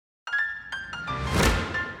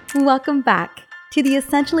Welcome back to the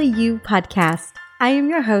Essentially You podcast. I am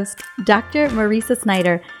your host, Dr. Marisa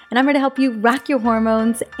Snyder, and I'm here to help you rock your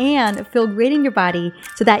hormones and feel great in your body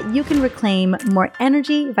so that you can reclaim more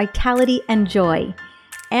energy, vitality, and joy,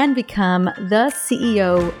 and become the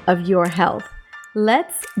CEO of your health.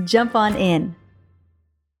 Let's jump on in.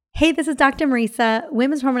 Hey, this is Dr. Marisa,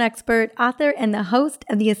 women's hormone expert, author, and the host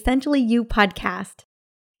of the Essentially You podcast.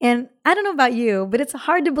 And I don't know about you, but it's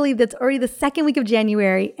hard to believe that it's already the second week of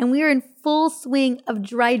January and we are in full swing of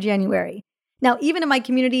dry January. Now, even in my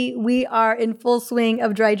community, we are in full swing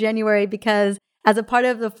of dry January because as a part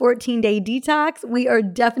of the 14-day detox, we are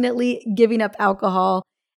definitely giving up alcohol.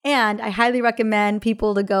 And I highly recommend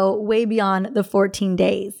people to go way beyond the 14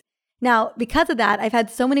 days. Now, because of that, I've had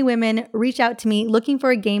so many women reach out to me looking for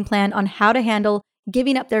a game plan on how to handle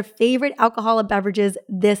giving up their favorite alcoholic beverages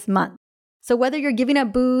this month. So whether you're giving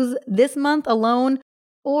up booze this month alone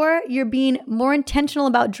or you're being more intentional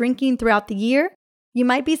about drinking throughout the year, you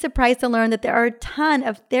might be surprised to learn that there are a ton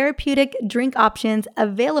of therapeutic drink options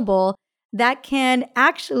available that can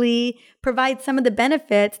actually provide some of the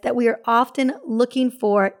benefits that we are often looking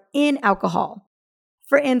for in alcohol.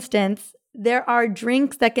 For instance, there are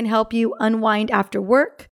drinks that can help you unwind after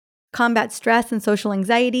work, combat stress and social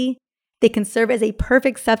anxiety. They can serve as a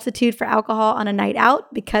perfect substitute for alcohol on a night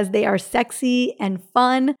out because they are sexy and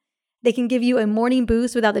fun. They can give you a morning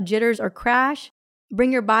boost without the jitters or crash,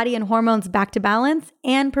 bring your body and hormones back to balance,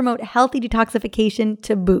 and promote healthy detoxification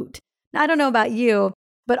to boot. Now, I don't know about you,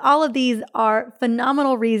 but all of these are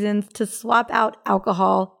phenomenal reasons to swap out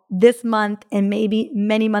alcohol this month and maybe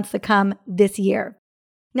many months to come this year.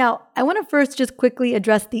 Now, I want to first just quickly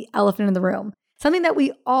address the elephant in the room, something that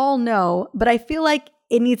we all know, but I feel like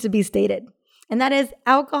it needs to be stated, and that is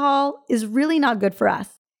alcohol is really not good for us.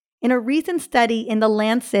 In a recent study in The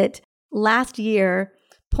Lancet last year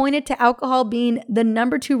pointed to alcohol being the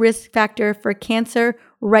number 2 risk factor for cancer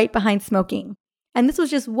right behind smoking. And this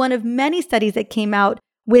was just one of many studies that came out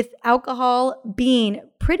with alcohol being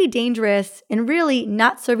pretty dangerous and really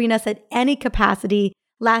not serving us at any capacity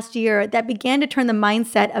last year that began to turn the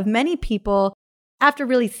mindset of many people after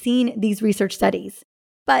really seeing these research studies.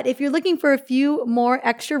 But if you're looking for a few more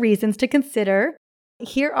extra reasons to consider,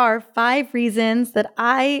 here are 5 reasons that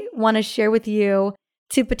I want to share with you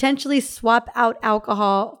to potentially swap out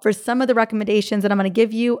alcohol for some of the recommendations that I'm going to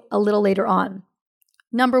give you a little later on.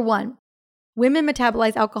 Number 1, women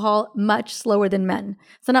metabolize alcohol much slower than men.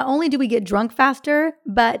 So not only do we get drunk faster,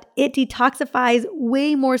 but it detoxifies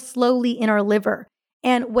way more slowly in our liver.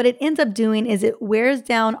 And what it ends up doing is it wears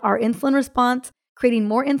down our insulin response, creating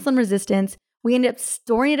more insulin resistance. We end up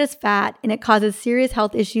storing it as fat, and it causes serious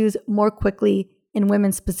health issues more quickly in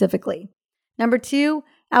women specifically. Number 2,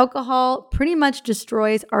 alcohol pretty much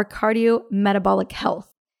destroys our cardiometabolic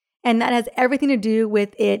health. And that has everything to do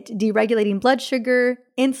with it deregulating blood sugar,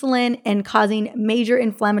 insulin, and causing major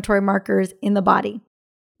inflammatory markers in the body.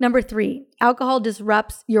 Number 3, alcohol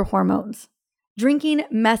disrupts your hormones. Drinking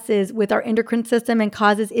messes with our endocrine system and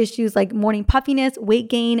causes issues like morning puffiness,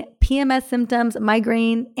 weight gain, PMS symptoms,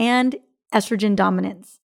 migraine, and estrogen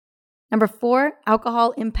dominance. Number 4,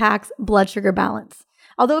 alcohol impacts blood sugar balance.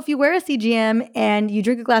 Although if you wear a CGM and you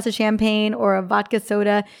drink a glass of champagne or a vodka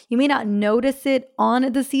soda, you may not notice it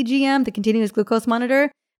on the CGM, the continuous glucose monitor,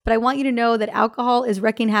 but I want you to know that alcohol is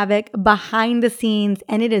wreaking havoc behind the scenes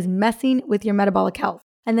and it is messing with your metabolic health.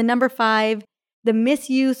 And then number 5, the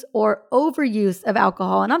misuse or overuse of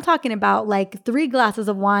alcohol, and I'm talking about like 3 glasses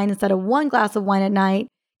of wine instead of 1 glass of wine at night,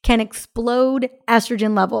 can explode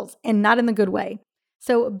estrogen levels, and not in the good way.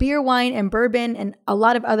 So beer, wine, and bourbon, and a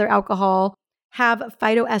lot of other alcohol have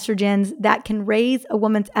phytoestrogens that can raise a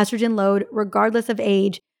woman's estrogen load regardless of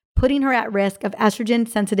age, putting her at risk of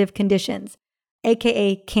estrogen-sensitive conditions,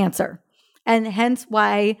 aka cancer. And hence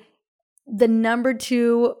why the number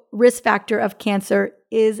 2 risk factor of cancer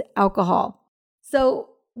is alcohol. So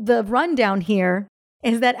the rundown here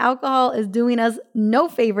is that alcohol is doing us no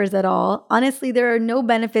favors at all. Honestly, there are no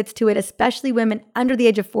benefits to it, especially women under the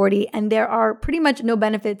age of 40, and there are pretty much no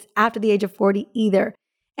benefits after the age of 40 either.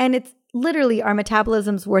 And it's literally our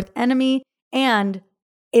metabolism's worst enemy, and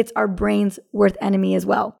it's our brain's worst enemy as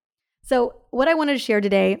well. So what I wanted to share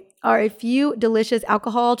today are a few delicious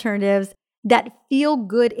alcohol alternatives that feel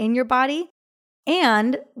good in your body.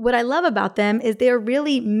 And what I love about them is they're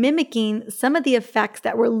really mimicking some of the effects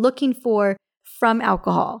that we're looking for from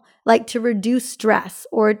alcohol, like to reduce stress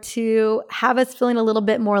or to have us feeling a little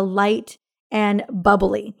bit more light and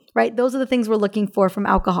bubbly, right? Those are the things we're looking for from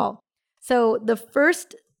alcohol. So the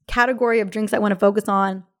first category of drinks I want to focus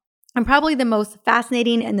on, and probably the most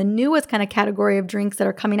fascinating and the newest kind of category of drinks that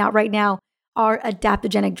are coming out right now, are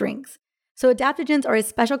adaptogenic drinks. So adaptogens are a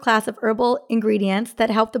special class of herbal ingredients that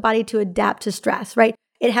help the body to adapt to stress, right?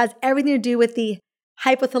 It has everything to do with the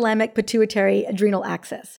hypothalamic pituitary adrenal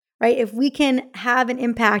axis, right? If we can have an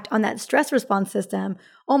impact on that stress response system,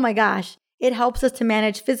 oh my gosh, it helps us to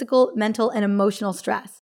manage physical, mental, and emotional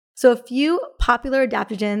stress. So a few popular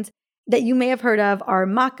adaptogens that you may have heard of are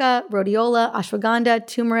maca, rhodiola, ashwagandha,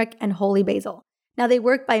 turmeric, and holy basil. Now they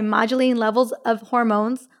work by modulating levels of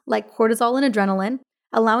hormones like cortisol and adrenaline,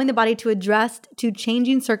 allowing the body to adjust to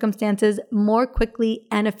changing circumstances more quickly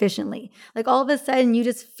and efficiently. Like all of a sudden, you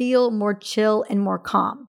just feel more chill and more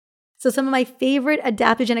calm. So some of my favorite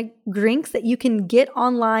adaptogenic drinks that you can get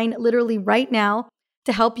online literally right now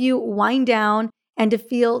to help you wind down and to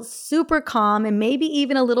feel super calm and maybe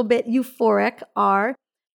even a little bit euphoric are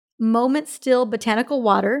Moment Still Botanical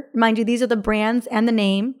Water. Mind you, these are the brands and the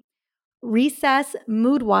name. Recess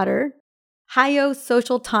Mood Water, Hyo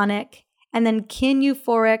Social Tonic, and then Kin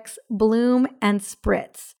Euphorix, Bloom, and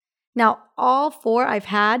Spritz. Now, all four I've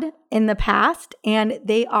had in the past, and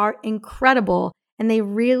they are incredible, and they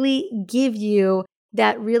really give you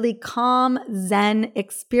that really calm Zen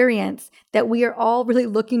experience that we are all really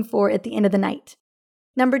looking for at the end of the night.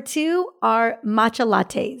 Number 2 are matcha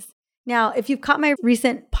lattes. Now, if you've caught my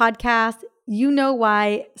recent podcast, you know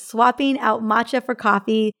why swapping out matcha for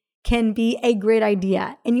coffee can be a great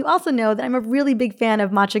idea. And you also know that I'm a really big fan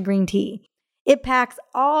of matcha green tea. It packs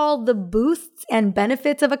all the boosts and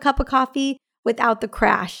benefits of a cup of coffee without the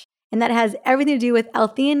crash. And that has everything to do with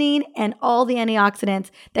L-theanine and all the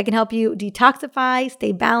antioxidants that can help you detoxify,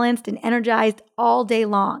 stay balanced, and energized all day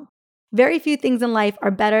long. Very few things in life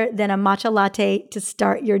are better than a matcha latte to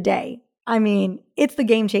start your day. I mean, it's the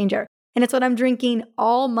game changer. And it's what I'm drinking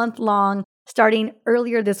all month long, starting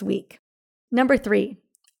earlier this week. Number 3,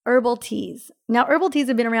 herbal teas. Now, herbal teas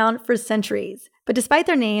have been around for centuries, but despite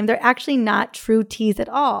their name, they're actually not true teas at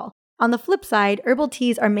all. On the flip side, herbal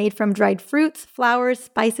teas are made from dried fruits, flowers,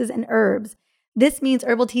 spices, and herbs. This means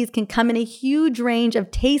herbal teas can come in a huge range of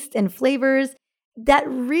tastes and flavors that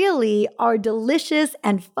really are delicious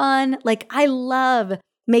and fun. Like, I love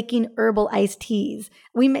making herbal iced teas.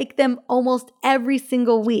 We make them almost every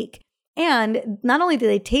single week. And not only do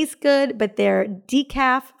they taste good, but they're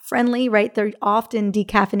decaf friendly, right? They're often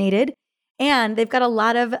decaffeinated, and they've got a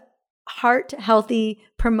lot of heart healthy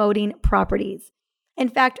promoting properties. In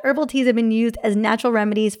fact, herbal teas have been used as natural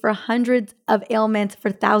remedies for hundreds of ailments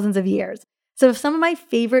for thousands of years. So some of my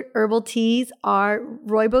favorite herbal teas are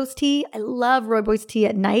rooibos tea. I love rooibos tea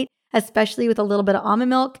at night, especially with a little bit of almond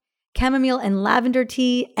milk, chamomile and lavender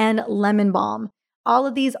tea, and lemon balm. All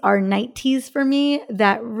of these are night teas for me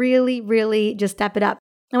that really, really just step it up.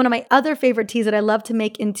 And one of my other favorite teas that I love to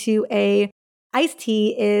make into a iced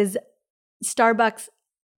tea is Starbucks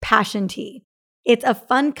Passion Tea. It's a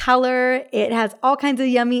fun color. It has all kinds of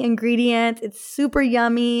yummy ingredients. It's super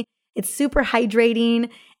yummy. It's super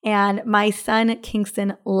hydrating. And my son,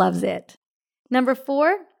 Kingston, loves it. Number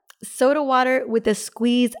 4, soda water with a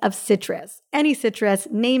squeeze of citrus. Any citrus,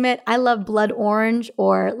 name it. I love blood orange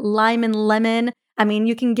or lime and lemon. I mean,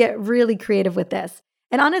 you can get really creative with this.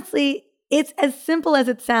 And honestly, it's as simple as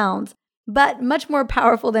it sounds, but much more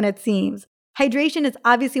powerful than it seems. Hydration is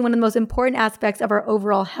obviously one of the most important aspects of our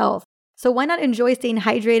overall health. So why not enjoy staying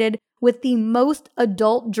hydrated with the most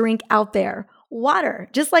adult drink out there, water?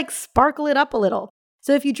 Just like sparkle it up a little.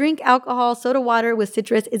 So if you drink alcohol, soda water with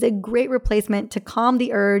citrus is a great replacement to calm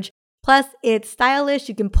the urge. Plus, it's stylish.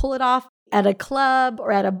 You can pull it off at a club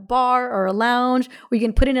or at a bar or a lounge, or you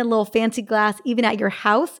can put it in a little fancy glass even at your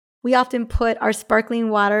house. We often put our sparkling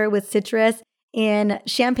water with citrus in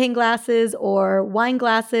champagne glasses or wine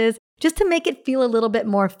glasses just to make it feel a little bit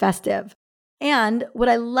more festive. And what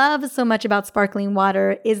I love so much about sparkling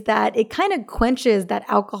water is that it kind of quenches that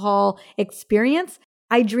alcohol experience.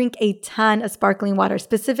 I drink a ton of sparkling water,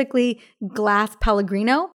 specifically glass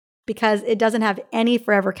Pellegrino, because it doesn't have any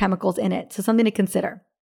forever chemicals in it. So something to consider.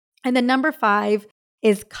 And then number 5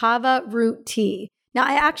 is kava root tea. Now,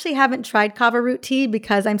 I actually haven't tried kava root tea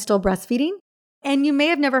because I'm still breastfeeding. And you may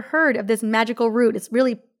have never heard of this magical root. It's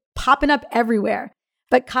really popping up everywhere.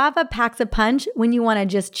 But kava packs a punch when you want to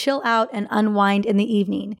just chill out and unwind in the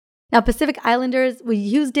evening. Now, Pacific Islanders, we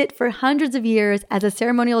used it for hundreds of years as a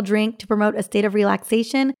ceremonial drink to promote a state of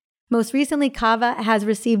relaxation. Most recently, kava has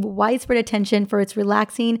received widespread attention for its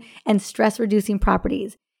relaxing and stress-reducing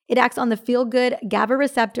properties. It acts on the feel-good GABA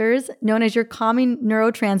receptors, known as your calming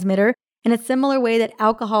neurotransmitter, in a similar way that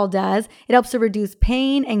alcohol does. It helps to reduce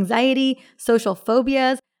pain, anxiety, social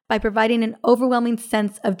phobias, by providing an overwhelming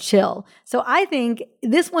sense of chill. So I think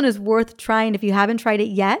this one is worth trying if you haven't tried it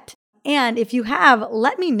yet. And if you have,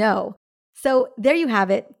 let me know. So there you have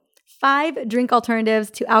it. 5 drink alternatives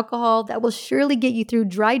to alcohol that will surely get you through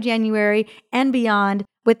dry January and beyond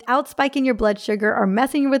without spiking your blood sugar or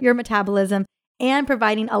messing with your metabolism and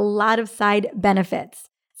providing a lot of side benefits.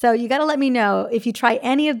 So you got to let me know if you try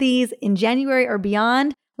any of these in January or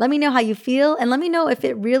beyond. Let me know how you feel and let me know if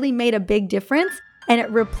it really made a big difference and it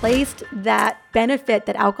replaced that benefit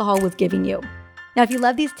that alcohol was giving you. Now, if you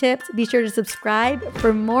love these tips, be sure to subscribe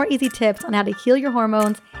for more easy tips on how to heal your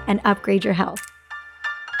hormones and upgrade your health.